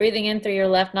 breathing in through your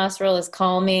left nostril, is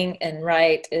calming and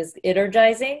right is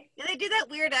energizing? Yeah, they do that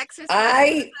weird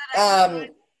exercise.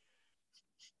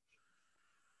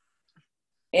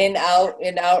 In, out.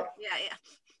 Yeah.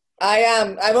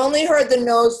 I've only heard the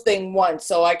nose thing once,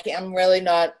 so I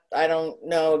don't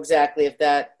know exactly if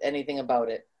anything about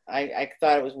it. I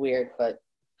thought it was weird, but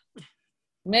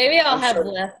maybe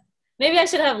maybe I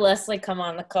should have Leslie come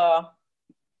on the call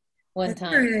one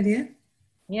time. That's a great idea.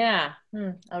 Yeah.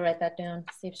 I'll write that down.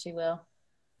 See if she will.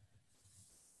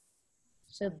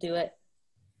 She'll do it.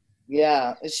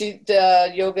 Yeah. Is she the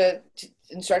yoga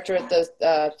instructor at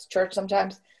the church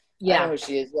sometimes? Yeah. I know who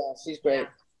she is. Yeah, she's great.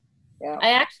 Yeah.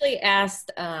 I actually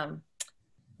asked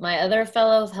my other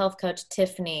fellow health coach,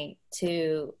 Tiffany,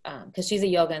 to, because she's a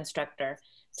yoga instructor,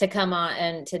 to come on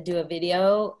and to do a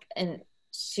video, and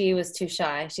she was too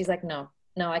shy. She's like, no,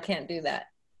 I can't do that.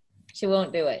 She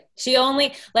won't do it. She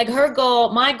only, like,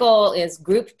 my goal is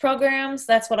group programs.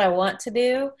 That's what I want to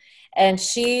do. And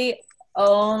she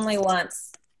only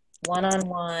wants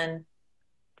one-on-one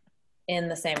in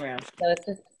the same room. So it's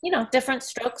just, different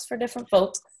strokes for different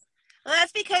folks. Well,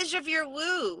 that's because of your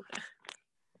woo.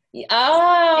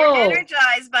 Oh. You're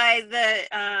energized by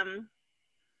the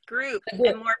group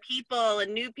and more people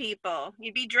and new people.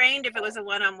 You'd be drained if it was a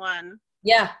one-on-one.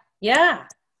 Yeah.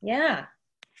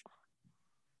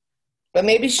 But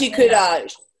maybe she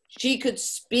could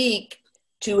speak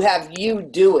to have you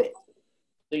do it.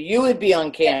 So you would be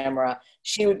on camera.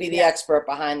 She would be the expert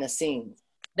behind the scenes.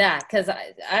 That, because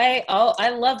I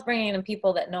love bringing in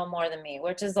people that know more than me,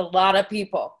 which is a lot of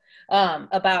people,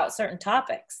 about certain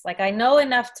topics. Like, I know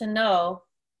enough to know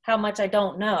how much I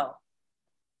don't know.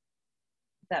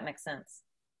 If that makes sense.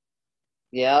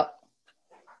 Yep.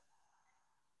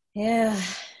 Yeah.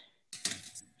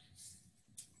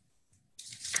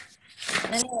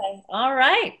 Anyway, all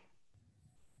right.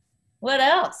 What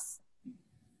else?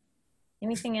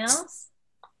 Anything else?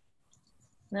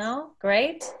 No?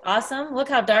 Great. Awesome. Look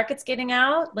how dark it's getting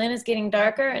out. Lynn is getting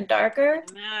darker and darker.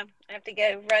 I have to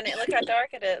go run it. Look how dark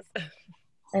it is.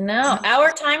 I know.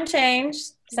 Our time change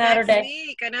Saturday. Next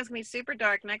week. I know it's going to be super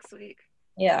dark next week.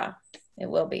 Yeah, it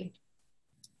will be.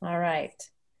 All right.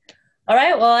 All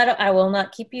right. Well, I will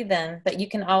not keep you then, but you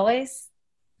can always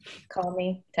call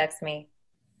me, text me,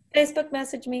 Facebook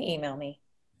message me, email me.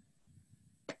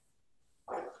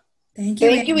 Thank you.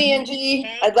 Thank you, Angie.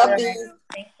 I love you.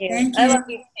 Thank you. Thank you. I love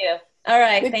you too. All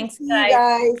right. Good Thanks, to see guys. you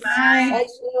guys. Bye. Bye,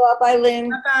 Sheila. Bye, Lynn.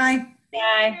 Bye-bye.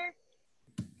 Bye.